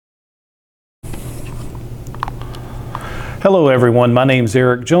Hello everyone, my name is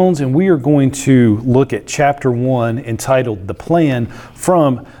Eric Jones and we are going to look at Chapter 1 entitled The Plan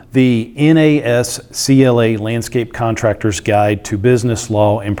from the NASCLA Landscape Contractor's Guide to Business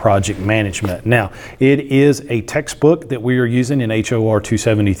Law and Project Management. Now, it is a textbook that we are using in HOR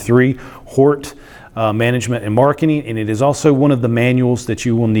 273, HORT Management and Marketing, and it is also one of the manuals that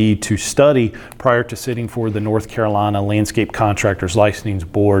you will need to study prior to sitting for the North Carolina Landscape Contractors Licensing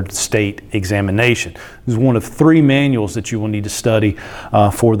Board state examination. This is one of 3 manuals that you will need to study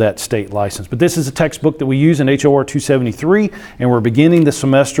for that state license. But this is a textbook that we use in HOR 273, and we're beginning the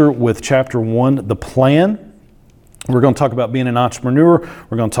semester with Chapter 1, The Plan. We're going to talk about being an entrepreneur.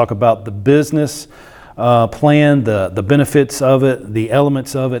 We're going to talk about the business plan, the benefits of it, the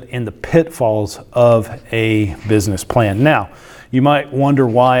elements of it, and the pitfalls of a business plan. Now, you might wonder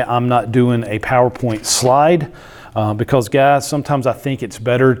why I'm not doing a PowerPoint slide, because guys, sometimes I think it's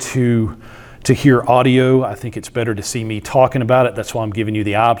better to hear audio. I think it's better to see me talking about it. That's why I'm giving you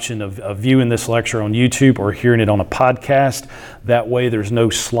the option of viewing this lecture on YouTube or hearing it on a podcast. That way there's no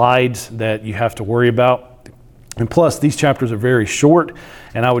slides that you have to worry about. And plus, these chapters are very short,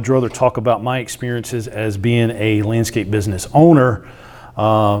 and I would rather talk about my experiences as being a landscape business owner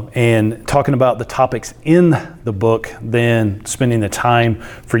and talking about the topics in the book than spending the time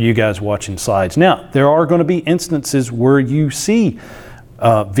for you guys watching slides. Now, there are going to be instances where you see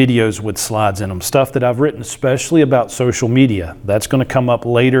videos with slides in them, stuff that I've written especially about social media. That's going to come up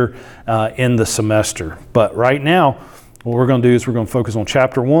later in the semester. But right now, what we're going to do is we're going to focus on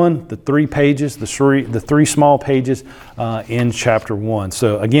Chapter 1, the 3 pages, the 3 small pages in Chapter 1.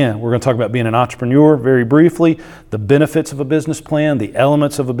 So again, we're going to talk about being an entrepreneur very briefly, the benefits of a business plan, the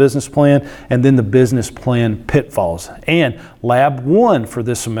elements of a business plan, and then the business plan pitfalls. And Lab 1 for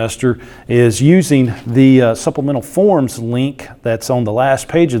this semester is using the supplemental forms link that's on the last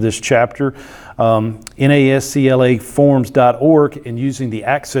page of this chapter, NASCLAforms.org, and using the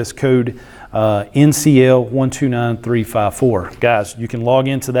access code NCL 129354. Guys, you can log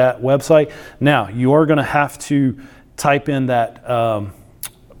into that website. Now, you are going to have to type in that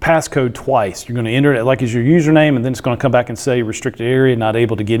passcode twice. You're going to enter it like as your username, and then it's going to come back and say restricted area, not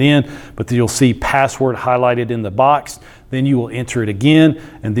able to get in, but you'll see password highlighted in the box. Then you will enter it again,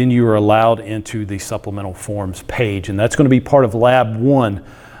 and then you are allowed into the supplemental forms page. And that's going to be part of Lab 1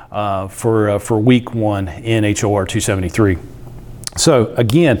 for week 1 in HOR 273. So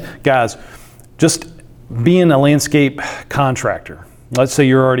again, guys, just being a landscape contractor, let's say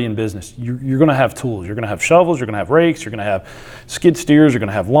you're already in business, you're going to have tools. You're going to have shovels, you're going to have rakes, you're going to have skid steers, you're going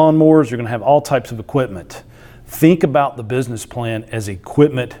to have lawnmowers, you're going to have all types of equipment. Think about the business plan as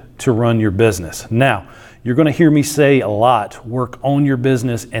equipment to run your business. Now, you're going to hear me say a lot, work on your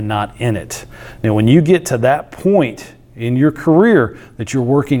business and not in it. Now, when you get to that point in your career that you're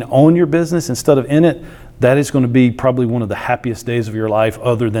working on your business instead of in it, that is going to be probably one of the happiest days of your life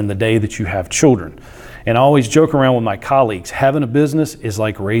other than the day that you have children. And I always joke around with my colleagues, having a business is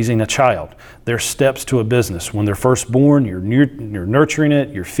like raising a child. There's steps to a business. When they're first born, you're nurturing it,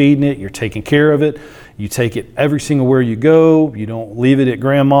 you're feeding it, you're taking care of it. You take it every single where you go. You don't leave it at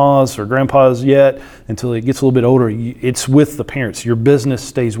grandma's or grandpa's yet until it gets a little bit older. It's with the parents. Your business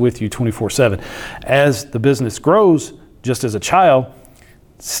stays with you 24/7. As the business grows, just as a child,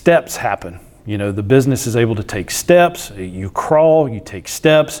 steps happen. You know, the business is able to take steps. You crawl, you take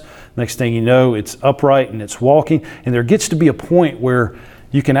steps. Next thing you know, it's upright and it's walking. And there gets to be a point where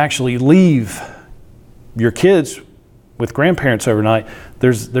you can actually leave your kids with grandparents overnight.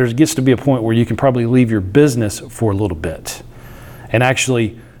 There gets to be a point where you can probably leave your business for a little bit and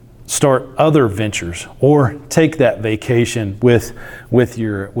actually start other ventures or take that vacation with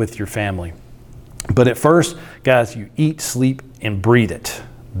your family. But at first, guys, you eat, sleep, and breathe it.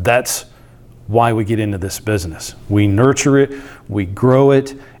 That's why we get into this business. We nurture it, we grow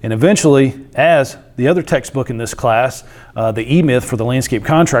it, and eventually, as the other textbook in this class, the E-Myth for the Landscape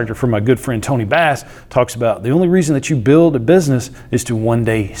Contractor from my good friend Tony Bass, talks about the only reason that you build a business is to one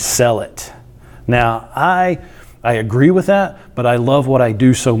day sell it. Now, I agree with that, but I love what I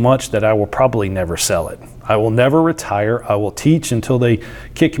do so much that I will probably never sell it. I will never retire. I will teach until they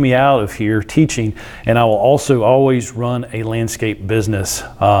kick me out of here teaching, and I will also always run a landscape business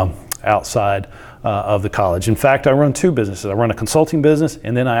outside of the college. In fact, I run 2 businesses. I run a consulting business,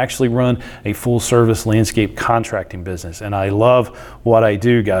 and then I actually run a full-service landscape contracting business. And I love what I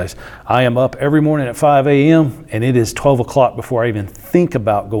do, guys. I am up every morning at 5 a.m., and it is 12 o'clock before I even think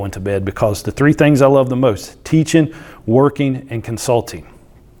about going to bed, because the 3 things I love the most: teaching, working, and consulting.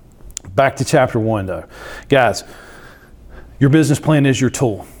 Back to Chapter 1, though. Guys, your business plan is your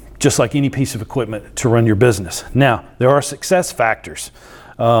tool, just like any piece of equipment to run your business. Now, there are success factors.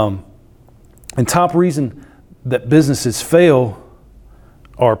 And top reason that businesses fail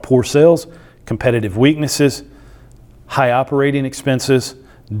are poor sales, competitive weaknesses, high operating expenses,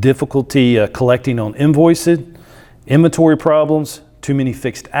 difficulty collecting on invoices, inventory problems, too many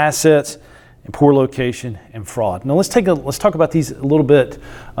fixed assets, and poor location and fraud. Now let's talk about these a little bit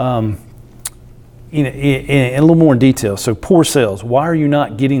in a little more in detail. So poor sales. Why are you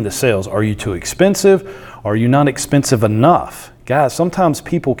not getting the sales? Are you too expensive? Are you not expensive enough? Guys, sometimes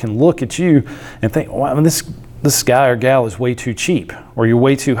people can look at you and think, well, I mean, this guy or gal is way too cheap, or you're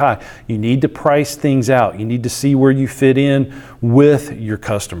way too high. You need to price things out. You need to see where you fit in with your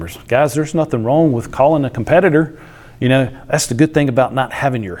customers. Guys, there's nothing wrong with calling a competitor. You know, that's the good thing about not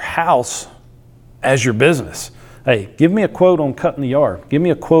having your house as your business. Hey, give me a quote on cutting the yard. Give me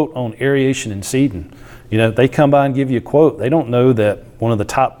a quote on aeration and seeding. You know, they come by and give you a quote. They don't know that one of the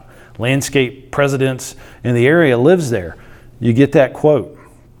top landscape presidents in the area lives there. You get that quote.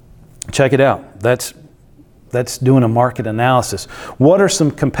 Check it out. That's doing a market analysis. What are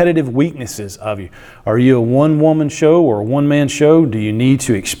some competitive weaknesses of you? Are you a one-woman show or a one-man show? Do you need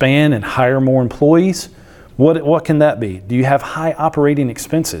to expand and hire more employees? What can that be? Do you have high operating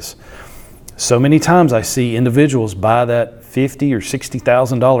expenses? So many times I see individuals buy that $50,000 or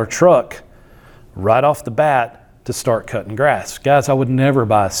 $60,000 truck right off the bat to start cutting grass. Guys, I would never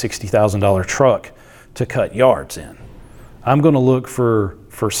buy a $60,000 truck to cut yards in. I'm going to look for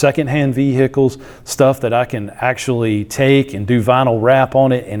secondhand vehicles, stuff that I can actually take and do vinyl wrap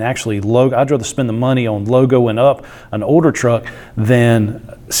on it and actually logo. I'd rather spend the money on logoing up an older truck than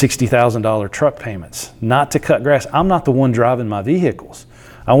 $60,000 truck payments. Not to cut grass. I'm not the one driving my vehicles.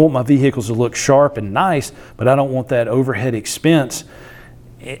 I want my vehicles to look sharp and nice, but I don't want that overhead expense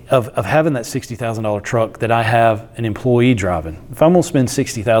of having that $60,000 truck that I have an employee driving. If I'm going to spend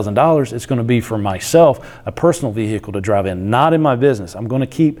 $60,000, it's going to be for myself, a personal vehicle to drive in, not in my business. I'm going to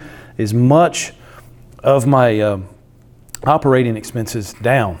keep as much of my operating expenses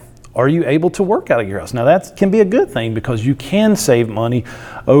down. Are you able to work out of your house? Now that can be a good thing because you can save money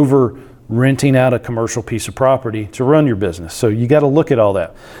over renting out a commercial piece of property to run your business. So you got to look at all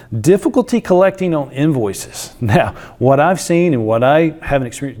that. Difficulty collecting on invoices. Now, what I've seen and what I haven't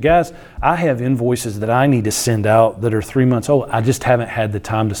experienced, guys, I have invoices that I need to send out that are 3 months old. I just haven't had the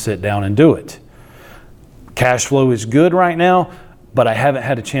time to sit down and do it. Cash flow is good right now, but I haven't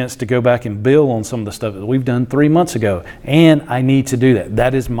had a chance to go back and bill on some of the stuff that we've done 3 months ago. And I need to do that.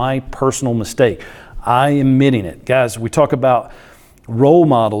 That is my personal mistake. I am admitting it. Guys, we talk about role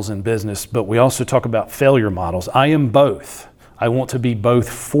models in business, but we also talk about failure models. I am both. I want to be both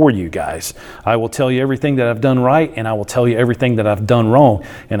for you guys. I will tell you everything that I've done right, and I will tell you everything that I've done wrong.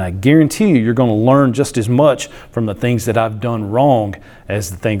 And I guarantee you're going to learn just as much from the things that I've done wrong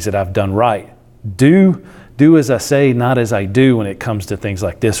as the things that I've done right. Do as I say, not as I do when it comes to things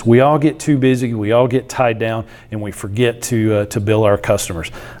like this. We all get too busy, we all get tied down, and we forget to bill our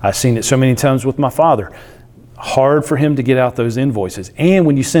customers. I've seen it so many times with my father. Hard for him to get out those invoices. And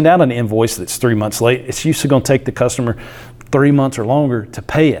when you send out an invoice that's 3 months late, it's usually going to take the customer 3 months or longer to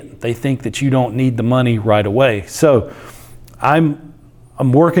pay it. They think that you don't need the money right away. So I'm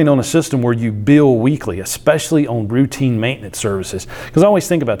working on a system where you bill weekly, especially on routine maintenance services. Because I always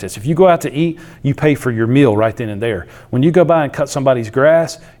think about this. If you go out to eat, you pay for your meal right then and there. When you go by and cut somebody's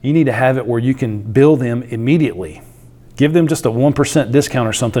grass, you need to have it where you can bill them immediately. Give them just a 1% discount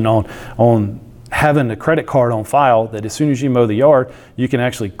or something on having a credit card on file that as soon as you mow the yard, you can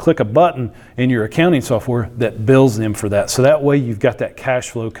actually click a button in your accounting software that bills them for that. So that way you've got that cash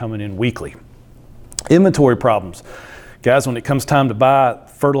flow coming in weekly. Inventory problems. Guys, when it comes time to buy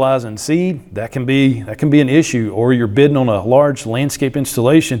fertilizer and seed, that can be an issue. Or you're bidding on a large landscape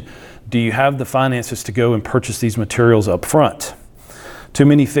installation. Do you have the finances to go and purchase these materials up front? Too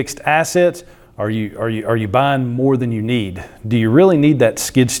many fixed assets. Are you buying more than you need? Do you really need that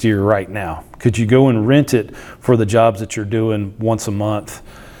skid steer right now? Could you go and rent it for the jobs that you're doing once a month,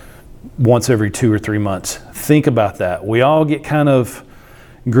 once every 2 or 3 months? Think about that. We all get kind of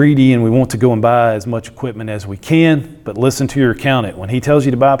greedy and we want to go and buy as much equipment as we can, but listen to your accountant. When he tells you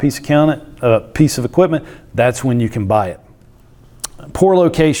to buy a piece of equipment, that's when you can buy it. Poor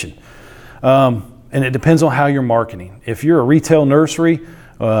location. And it depends on how you're marketing. If you're a retail nursery,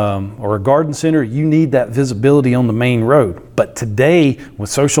 or a garden center, you need that visibility on the main road. But today, with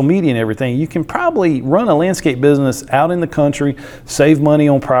social media and everything, you can probably run a landscape business out in the country, save money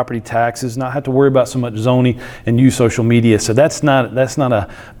on property taxes, not have to worry about so much zoning, and use social media. So that's not a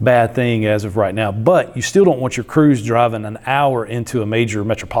bad thing as of right now. But you still don't want your crews driving an hour into a major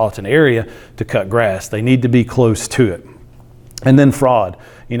metropolitan area to cut grass. They need to be close to it. And then fraud.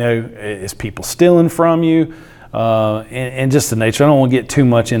 You know, is people stealing from you? and just the nature. I don't want to get too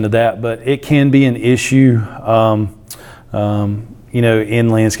much into that, but it can be an issue, in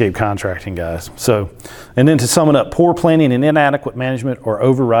landscape contracting, guys. So, and then to sum it up, poor planning and inadequate management are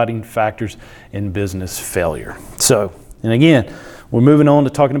overriding factors in business failure. So, and again, we're moving on to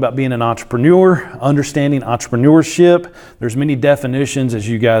talking about being an entrepreneur, understanding entrepreneurship. There's many definitions, as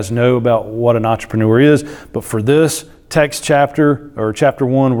you guys know, about what an entrepreneur is. But for this text chapter, or chapter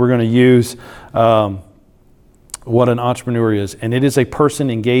 1, we're going to use what an entrepreneur is. And it is a person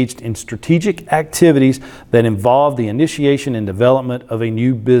engaged in strategic activities that involve the initiation and development of a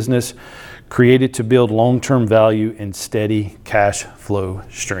new business created to build long-term value and steady cash flow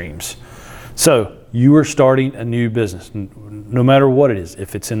streams. So you are starting a new business, no matter what it is.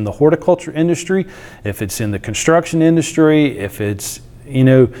 If it's in the horticulture industry, if it's in the construction industry, if it's,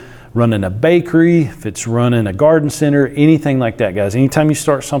 running a bakery, if it's running a garden center, anything like that, guys. Anytime you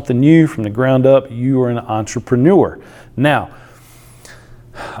start something new from the ground up, you are an entrepreneur. Now,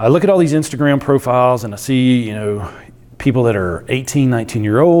 I look at all these Instagram profiles and I see, people that are 18,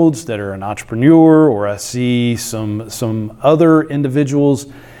 19-year-olds that are an entrepreneur, or I see some other individuals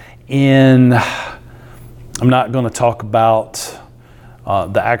I'm not going to talk about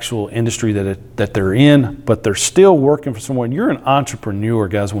the actual industry that they're in, but they're still working for someone. You're an entrepreneur,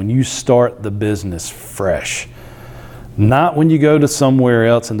 guys, when you start the business fresh. Not when you go to somewhere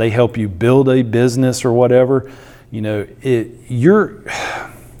else and they help you build a business or whatever. Your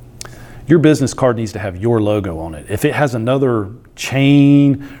business card needs to have your logo on it. If it has another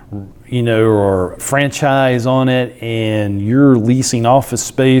chain, or franchise on it, and you're leasing office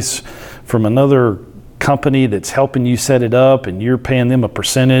space from another company that's helping you set it up and you're paying them a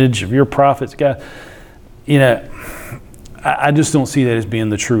percentage of your profits, guys, I just don't see that as being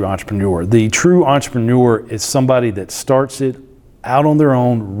the true entrepreneur. The true entrepreneur is somebody that starts it out on their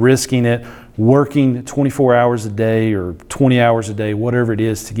own, risking it, working 24 hours a day or 20 hours a day, whatever it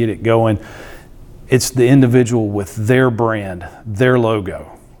is, to get it going. It's the individual with their brand, their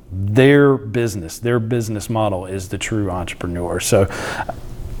logo, their business model is the true entrepreneur. So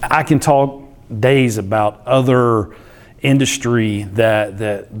I can talk days about other industry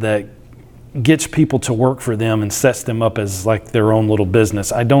that gets people to work for them and sets them up as like their own little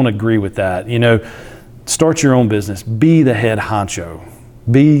business. I don't agree with that. Start your own business. Be the head honcho.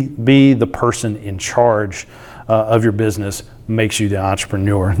 Be the person in charge of your business. Makes you the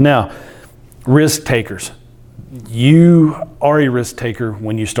entrepreneur. Now, risk takers. You are a risk taker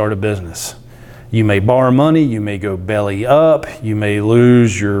when you start a business. You may borrow money. You may go belly up. You may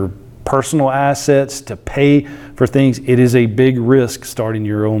lose your personal assets to pay for things. It is a big risk starting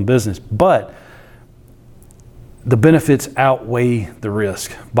your own business, but the benefits outweigh the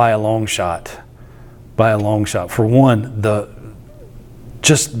risk by a long shot. For one, the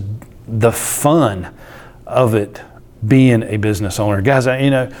fun of it being a business owner. Guys,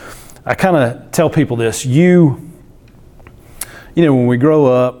 I kind of tell people this, when we grow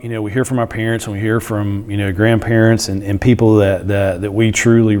up, we hear from our parents and we hear from, grandparents and people that we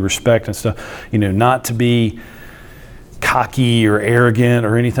truly respect and stuff, not to be cocky or arrogant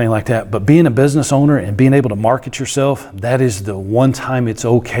or anything like that, but being a business owner and being able to market yourself, that is the one time it's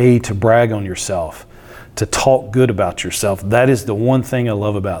okay to brag on yourself, to talk good about yourself. That is the one thing I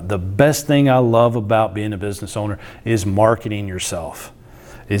love about. The best thing I love about being a business owner is marketing yourself,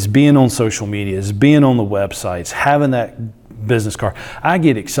 is being on social media, is being on the websites, having that business card. I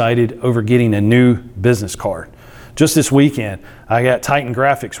get excited over getting a new business card. Just this weekend, I got Titan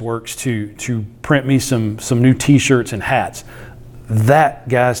Graphics Works to print me some new t-shirts and hats. That,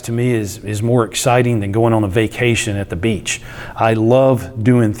 guys, to me is more exciting than going on a vacation at the beach. I love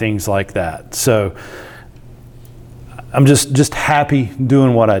doing things like that. So I'm just happy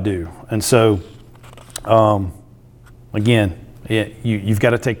doing what I do. And so, again, you've got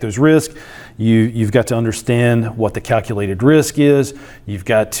to take those risks. You've got to understand what the calculated risk is. You've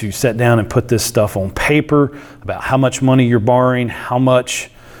got to sit down and put this stuff on paper about how much money you're borrowing, how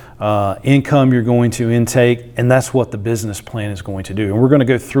much income you're going to intake, and that's what the business plan is going to do. And we're going to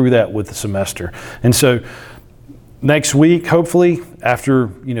go through that with the semester. And so next week, hopefully, after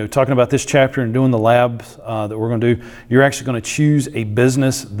talking about this chapter and doing the labs that we're going to do, you're actually going to choose a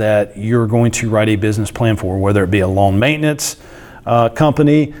business that you're going to write a business plan for, whether it be a lawn maintenance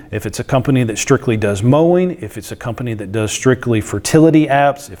company, if it's a company that strictly does mowing, if it's a company that does strictly fertility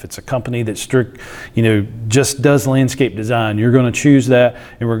apps, if it's a company that just does landscape design, you're going to choose that,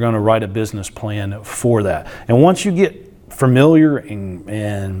 and we're going to write a business plan for that. And once you get familiar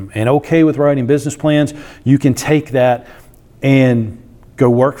and okay with writing business plans, you can take that and go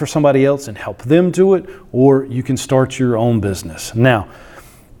work for somebody else and help them do it, or you can start your own business. Now,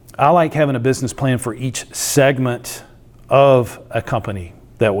 I like having a business plan for each segment of a company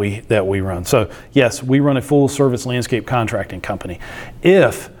that we run. So yes, we run a full service landscape contracting company.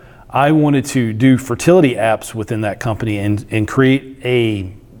 If I wanted to do fertility apps within that company and create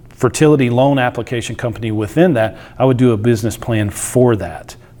a fertility loan application company within that, I would do a business plan for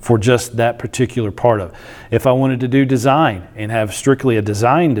that, for just that particular part of it. If I wanted to do design and have strictly a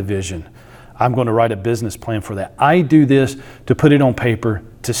design division, I'm going to write a business plan for that. I do this to put it on paper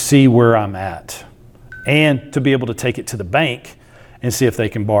to see where I'm at and to be able to take it to the bank and see if they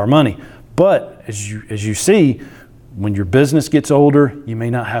can borrow money. But as you see, when your business gets older, you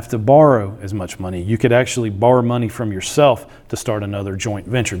may not have to borrow as much money. You could actually borrow money from yourself to start another joint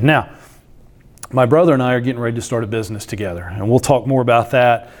venture. Now, my brother and I are getting ready to start a business together, and we'll talk more about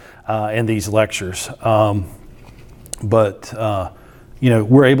that in these lectures.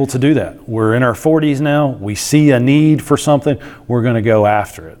 We're able to do that. We're in our 40s now. We see a need for something. We're going to go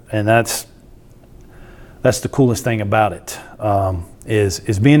after it, and that's the coolest thing about it.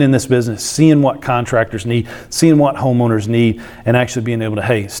 Is being in this business, seeing what contractors need, seeing what homeowners need, and actually being able to,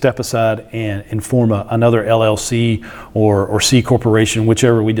 hey, step aside and form another LLC or C corporation,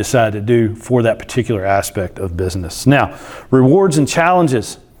 whichever we decide to do for that particular aspect of business. Now, rewards and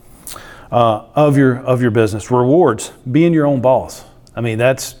challenges of your business. Rewards, being your own boss. I mean,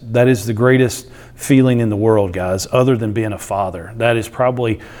 that is the greatest feeling in the world, guys, other than being a father. That is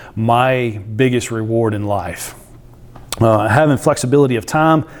probably my biggest reward in life. Having flexibility of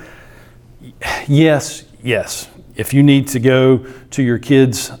time, yes. If you need to go to your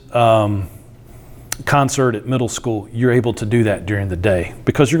kids' concert at middle school, you're able to do that during the day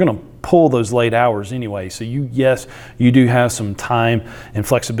because you're going to pull those late hours anyway. So you do have some time and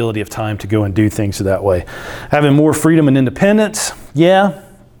flexibility of time to go and do things that way. Having more freedom and independence, yeah.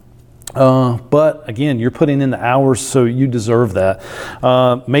 But again, you're putting in the hours, so you deserve that.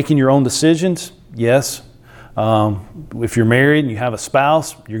 Making your own decisions, yes. If you're married and you have a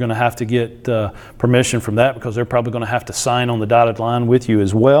spouse, you're going to have to get permission from that because they're probably going to have to sign on the dotted line with you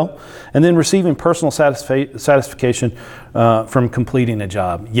as well. And then receiving personal satisfaction from completing a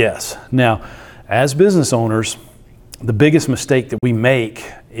job, yes. Now, as business owners, the biggest mistake that we make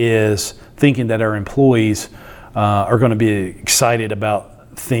is thinking that our employees are going to be excited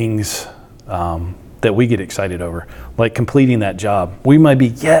about things that we get excited over, like completing that job. We might be,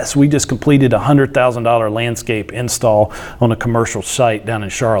 yes, we just completed a $100,000 landscape install on a commercial site down in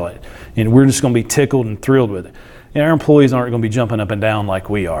Charlotte, and we're just going to be tickled and thrilled with it. And our employees aren't going to be jumping up and down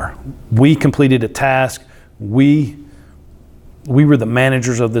like we are. We completed a task. We were the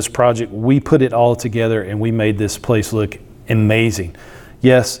managers of this project. We put it all together, and we made this place look amazing.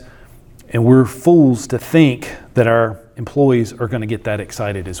 Yes, and we're fools to think that our employees are going to get that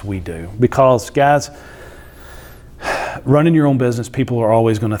excited as we do. Because, guys, running your own business, people are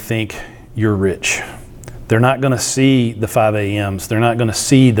always going to think you're rich. They're not going to see the 5 a.m.s. They're not going to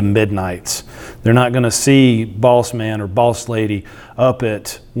see the midnights. They're not going to see boss man or boss lady up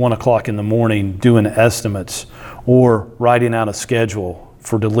at 1 o'clock in the morning doing estimates or writing out a schedule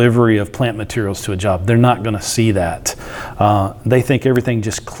for delivery of plant materials to a job. They're not going to see that. They think everything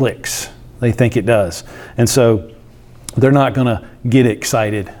just clicks. They think it does. And so they're not going to get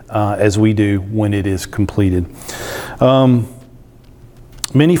excited as we do when it is completed.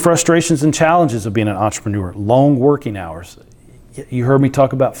 Many frustrations and challenges of being an entrepreneur. Long working hours. You heard me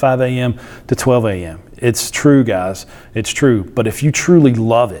talk about 5 a.m. to 12 a.m. It's true, guys. It's true. But if you truly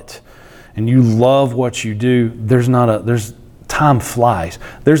love it and you love what you do, there's time flies.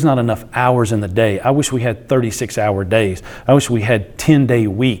 There's not enough hours in the day. I wish we had 36-hour days. I wish we had 10-day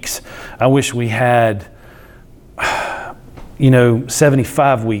weeks. I wish we had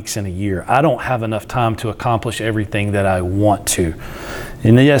 75 weeks in a year. I don't have enough time to accomplish everything that I want to.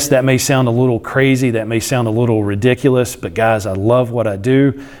 And yes, that may sound a little crazy, that may sound a little ridiculous, but guys, I love what I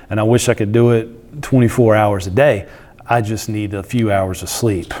do, and I wish I could do it 24 hours a day. I just need a few hours of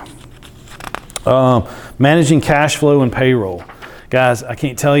sleep. Managing cash flow and payroll. Guys, I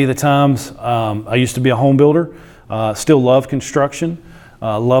can't tell you the times. I used to be a home builder, still love construction,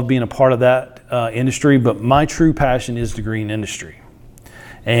 love being a part of that industry, but my true passion is the green industry.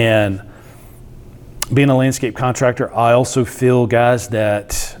 And being a landscape contractor, I also feel, guys,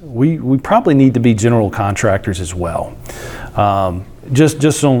 that we probably need to be general contractors as well,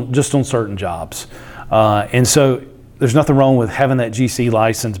 just on certain jobs. And so there's nothing wrong with having that GC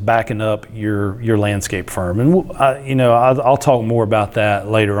license backing up your landscape firm. And I'll talk more about that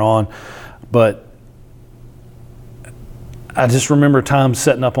later on, but I just remember times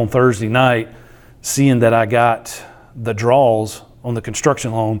setting up on Thursday night, seeing that I got the draws on the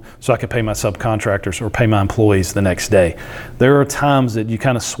construction loan so I could pay my subcontractors or pay my employees the next day. There are times that you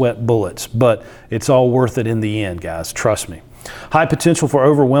kind of sweat bullets, but it's all worth it in the end, guys. Trust me. High potential for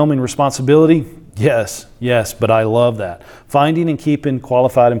overwhelming responsibility? Yes, but I love that. Finding and keeping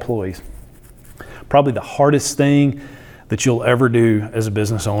qualified employees. Probably the hardest thing that you'll ever do as a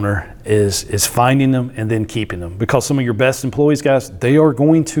business owner is finding them and then keeping them. Because some of your best employees, guys, they are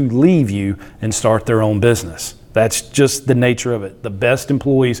going to leave you and start their own business. That's just the nature of it. The best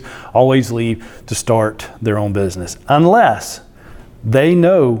employees always leave to start their own business, unless they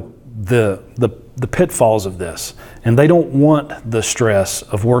know the pitfalls of this and they don't want the stress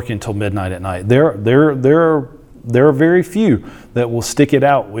of working till midnight at night. There are very few that will stick it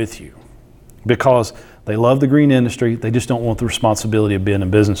out with you because they love the green industry. They just don't want the responsibility of being a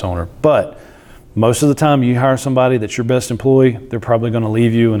business owner. But most of the time you hire somebody that's your best employee, they're probably going to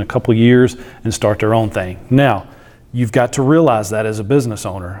leave you in a couple of years and start their own thing. Now, you've got to realize that as a business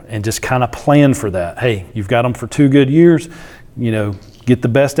owner and just kind of plan for that. Hey, you've got them for 2 good years, get the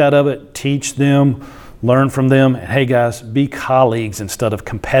best out of it, teach them, learn from them. And hey guys, be colleagues instead of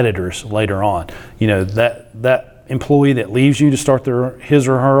competitors later on. That employee that leaves you to start his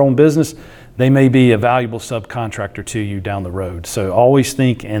or her own business, they may be a valuable subcontractor to you down the road. So always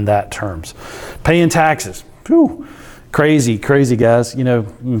think in that terms. Paying taxes. Whew. Crazy, guys.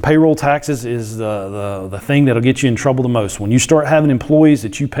 Payroll taxes is the thing that'll get you in trouble the most. When you start having employees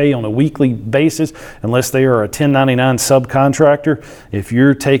that you pay on a weekly basis, unless they are a 1099 subcontractor, if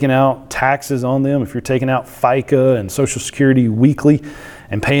you're taking out taxes on them, if you're taking out FICA and Social Security weekly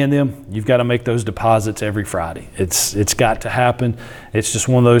and paying them, you've got to make those deposits every Friday. It's got to happen. It's just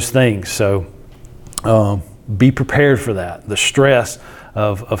one of those things. So be prepared for that. The stress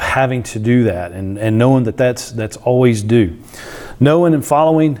of having to do that and knowing that that's always due. Knowing and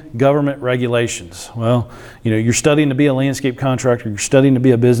following government regulations. Well, you're studying to be a landscape contractor, you're studying to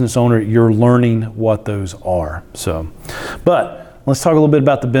be a business owner, you're learning what those are. But let's talk a little bit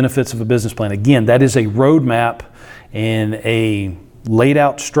about the benefits of a business plan. Again, that is a roadmap and a laid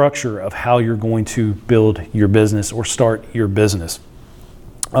out structure of how you're going to build your business or start your business.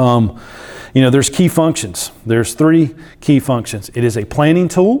 There's key functions. There's 3 key functions. It is a planning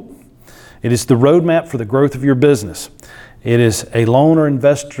tool. It is the roadmap for the growth of your business. It is a loan or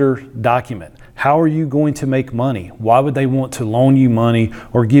investor document. How are you going to make money? Why would they want to loan you money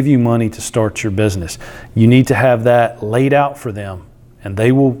or give you money to start your business? You need to have that laid out for them, and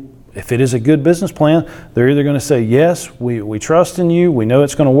they will, if it is a good business plan, they're either going to say, yes, we trust in you, we know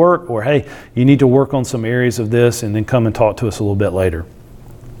it's going to work, or hey, you need to work on some areas of this and then come and talk to us a little bit later.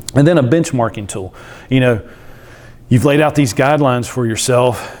 And then a benchmarking tool. You've laid out these guidelines for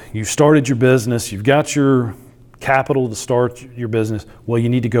yourself, you've started your business, you've got your capital to start your business. Well, you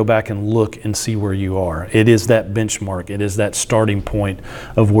need to go back and look and see where you are. It is that benchmark. It is that starting point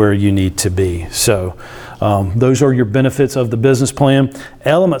of where you need to be. So those are your benefits of the business plan.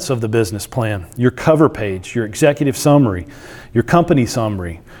 Elements of the business plan: your cover page, your executive summary, your company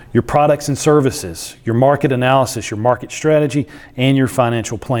summary, your products and services, your market analysis, your market strategy, and your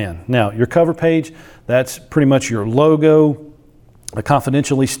financial plan. Now, your cover page, that's pretty much your logo, a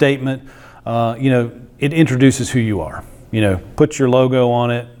confidentiality statement. It introduces who you are. Put your logo on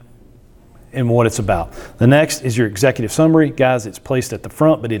it and what it's about. The next is your executive summary. Guys, it's placed at the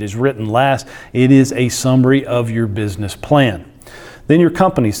front, but it is written last. It is a summary of your business plan. Then your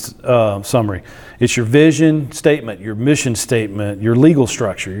company's summary. It's your vision statement, your mission statement, your legal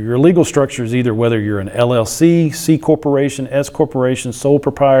structure. Your legal structure is either whether you're an LLC, C corporation, S corporation, sole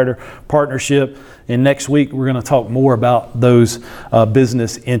proprietor, partnership. And next week, we're going to talk more about those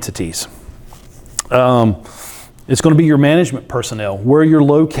business entities. It's going to be your management personnel, where you're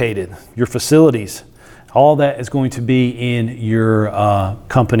located, your facilities. All that is going to be in your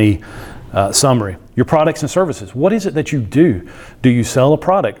company summary. Your products and services. What is it that you do? Do you sell a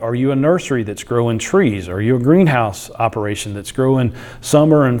product? Are you a nursery that's growing trees? Are you a greenhouse operation that's growing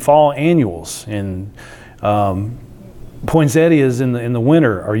summer and fall annuals and poinsettias in the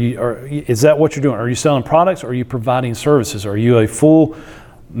winter? Is that what you're doing? Are you selling products? Or are you providing services? Are you a full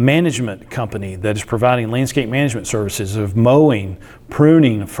management company that is providing landscape management services of mowing,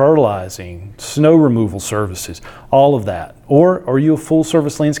 pruning, fertilizing, snow removal services, all of that? Or are you a full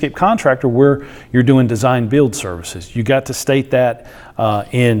service landscape contractor where you're doing design build services? You got to state that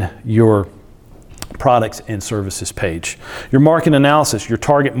in your products and services page. Your market analysis, your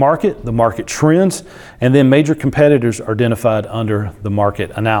target market, the market trends, and then major competitors are identified under the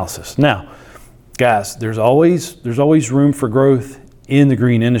market analysis. Now, guys, there's always room for growth in the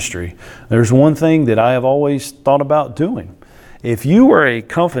green industry. There's one thing that I have always thought about doing. If you were a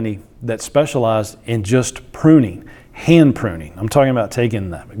company that specialized in just pruning, hand pruning. I'm talking about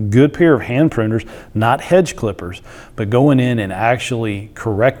taking that good pair of hand pruners, not hedge clippers, but going in and actually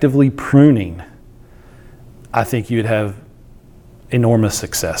correctively pruning. I think you'd have enormous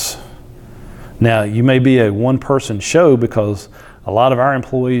success. Now, you may be a one-person show because a lot of our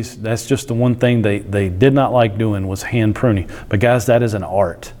employees, that's just the one thing they did not like doing was hand pruning. But guys, that is an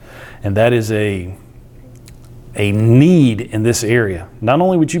art, and that is a need in this area. Not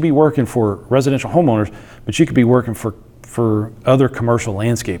only would you be working for residential homeowners, but you could be working for other commercial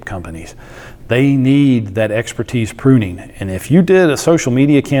landscape companies. They need that expertise pruning. And if you did a social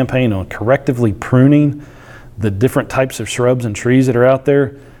media campaign on correctively pruning the different types of shrubs and trees that are out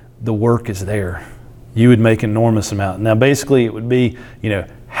there, the work is there. You would make an enormous amount. Now, basically it would be,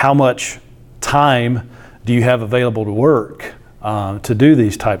 how much time do you have available to work to do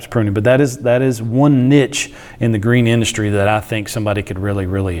these types of pruning? But that is one niche in the green industry that I think somebody could really,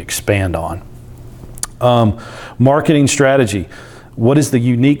 really expand on. Marketing strategy. What is the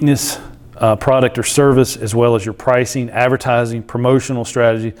uniqueness, product or service, as well as your pricing, advertising, promotional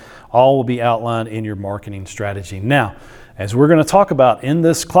strategy, all will be outlined in your marketing strategy. Now, as we're going to talk about in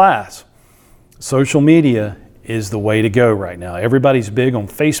this class, social media is the way to go right now. Everybody's big on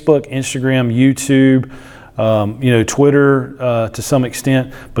Facebook, Instagram, YouTube, Twitter to some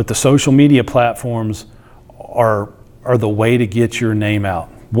extent, but the social media platforms are the way to get your name out.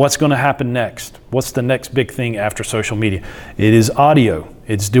 What's going to happen next? What's the next big thing after social media? It is audio.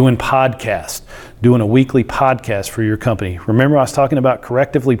 It's doing podcasts, doing a weekly podcast for your company. Remember I was talking about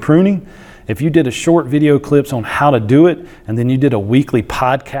correctively pruning? If you did a short video clips on how to do it, and then you did a weekly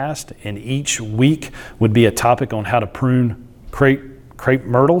podcast, and each week would be a topic on how to prune crepe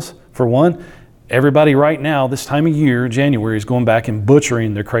myrtles, for one, everybody right now, this time of year, January, is going back and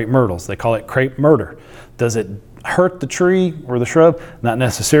butchering their crepe myrtles. They call it crepe murder. Does it hurt the tree or the shrub? Not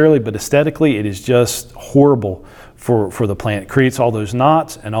necessarily, but aesthetically, it is just horrible for the plant. It creates all those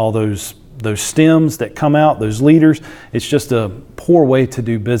knots and all those stems that come out, those leaders. It's just a poor way to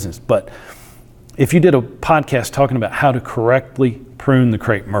do business. But if you did a podcast talking about how to correctly prune the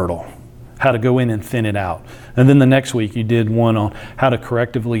crepe myrtle, how to go in and thin it out, and then the next week you did one on how to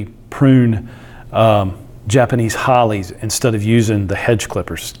correctively prune Japanese hollies instead of using the hedge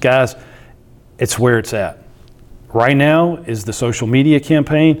clippers. Guys, it's where it's at. Right now is the social media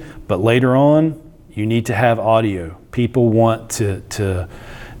campaign, but later on you need to have audio. People want to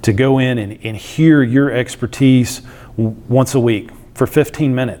go in and hear your expertise once a week for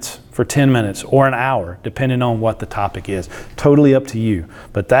 15 minutes, for 10 minutes, or an hour, depending on what the topic is. Totally up to you.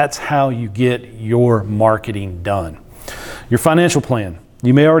 But that's how you get your marketing done. Your financial plan.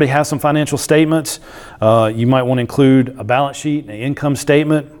 You may already have some financial statements. You might want to include a balance sheet and an income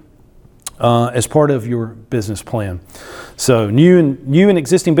statement as part of your business plan. So new and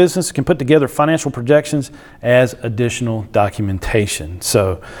existing business can put together financial projections as additional documentation.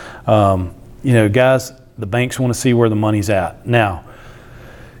 So, guys, the banks want to see where the money's at. Now,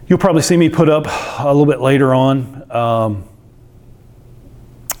 you'll probably see me put up a little bit later on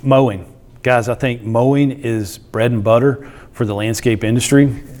mowing. Guys, I think mowing is bread and butter for the landscape industry.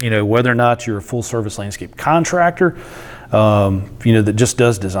 Whether or not you're a full service landscape contractor, that just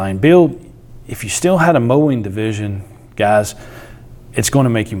does design build, if you still had a mowing division, guys, it's going to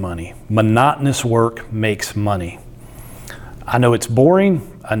make you money. Monotonous work makes money. I know it's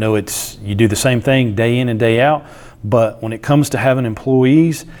boring. I know you do the same thing day in and day out, but when it comes to having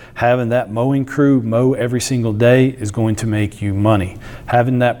employees, having that mowing crew mow every single day is going to make you money.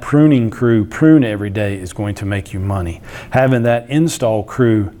 Having that pruning crew prune every day is going to make you money. Having that install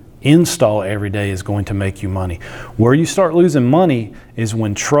crew install every day is going to make you money. Where you start losing money is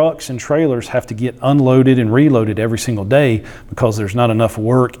when trucks and trailers have to get unloaded and reloaded every single day because there's not enough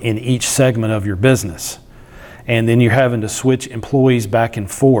work in each segment of your business. And then you're having to switch employees back and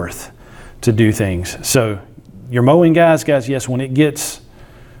forth to do things. So your mowing guys, yes, when it gets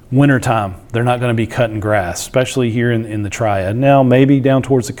wintertime, they're not going to be cutting grass, especially here in the Triad. Now, maybe down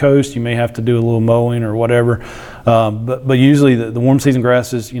towards the coast, you may have to do a little mowing or whatever. But usually the warm season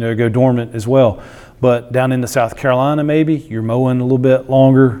grasses, go dormant as well. But down into South Carolina, maybe you're mowing a little bit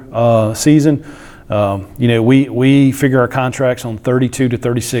longer season. We figure our contracts on 32 to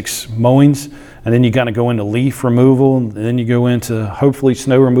 36 mowings, and then you kind of go into leaf removal, and then you go into hopefully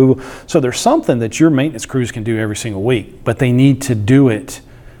snow removal. So there's something that your maintenance crews can do every single week, but they need to do it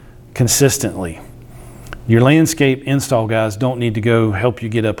consistently. Your landscape install guys don't need to go help you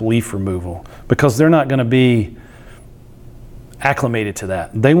get up leaf removal because they're not going to be acclimated to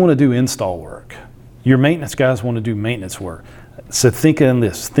that. They want to do install work. Your maintenance guys want to do maintenance work. So think on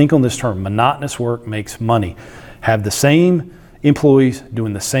this term, monotonous work makes money. Have the same employees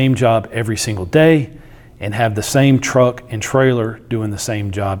doing the same job every single day, and have the same truck and trailer doing the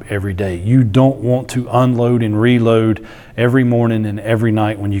same job every day. You don't want to unload and reload every morning and every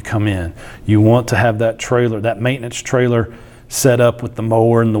night when you come in. You want to have that trailer, that maintenance trailer, set up with the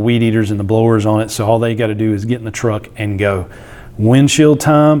mower and the weed eaters and the blowers on it, so all they got to do is get in the truck and go. Windshield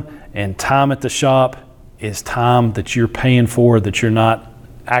time and time at the shop is time that you're paying for, that you're not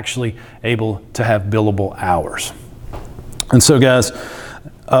actually able to have billable hours. And so guys,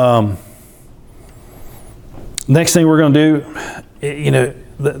 next thing we're going to do,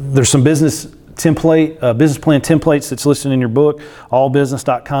 there's some business plan templates that's listed in your book,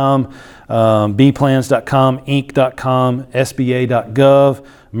 allbusiness.com, bplans.com, inc.com, sba.gov,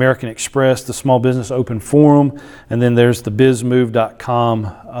 American Express, the Small Business Open Forum, and then there's the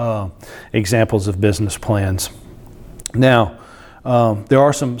bizmove.com examples of business plans. Now, there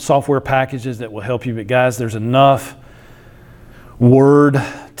are some software packages that will help you, but guys, there's enough Word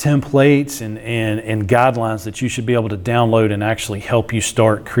templates and guidelines that you should be able to download and actually help you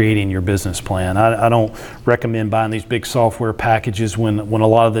start creating your business plan. I don't recommend buying these big software packages when a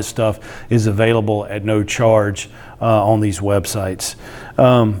lot of this stuff is available at no charge on these websites.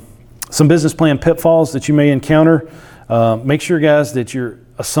 Some business plan pitfalls that you may encounter. Make sure, guys, that your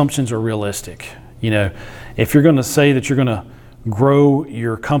assumptions are realistic. If you're going to say that you're going to grow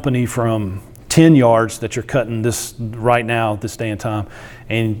your company from 10 yards that you're cutting this right now, this day and time,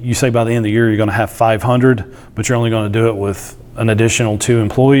 and you say by the end of the year you're going to have 500, but you're only going to do it with an additional 2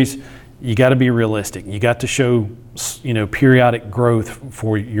 employees, you got to be realistic. You got to show, periodic growth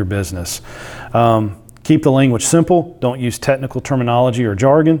for your business. Keep the language simple. Don't use technical terminology or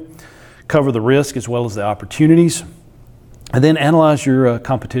jargon. Cover the risk as well as the opportunities, and then analyze your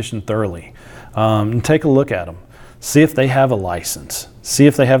competition thoroughly and take a look at them. See if they have a license. See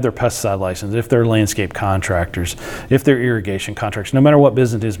if they have their pesticide license, if they're landscape contractors, if they're irrigation contractors. No matter what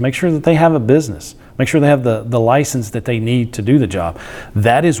business it is, make sure that they have a business. Make sure they have the license that they need to do the job.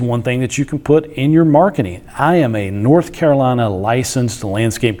 That is one thing that you can put in your marketing. I am a North Carolina licensed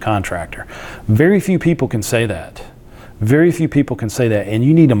landscape contractor. Very few people can say that. Very few people can say that, and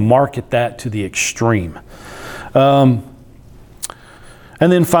you need to market that to the extreme.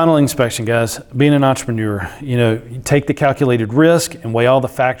 And then final inspection, guys. Being an entrepreneur, you take the calculated risk and weigh all the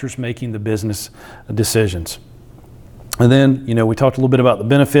factors making the business decisions. And then, we talked a little bit about the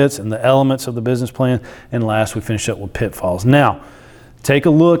benefits and the elements of the business plan. And last, we finished up with pitfalls. Now, take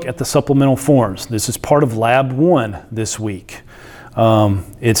a look at the supplemental forms. This is part of Lab 1 this week.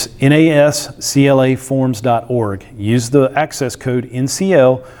 It's nasclaforms.org. Use the access code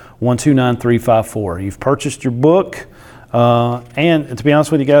NCL 129354. You've purchased your book. And to be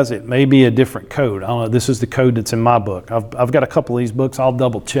honest with you guys, it may be a different code. I don't know, this is the code that's in my book. I've got a couple of these books, I'll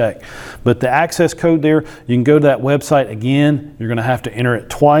double check. But the access code there, you can go to that website again, you're gonna have to enter it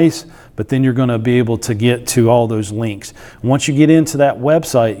twice, but then you're gonna be able to get to all those links. Once you get into that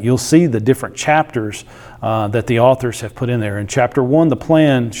website, you'll see the different chapters that the authors have put in there. In chapter 1, the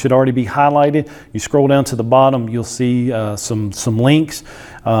plan should already be highlighted. You scroll down to the bottom, you'll see some links.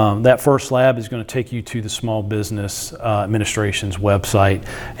 That first lab is going to take you to the Small Business Administration's website,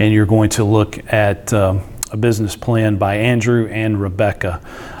 and you're going to look at a business plan by Andrew and Rebecca.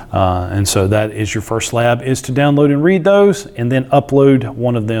 And so that is your first lab, is to download and read those and then upload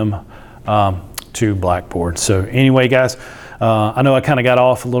one of them to Blackboard. So anyway, guys, I know I kind of got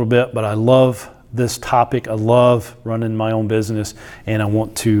off a little bit, but I love this topic. I love running my own business, and I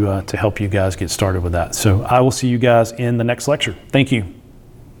want to help you guys get started with that. So I will see you guys in the next lecture. Thank you.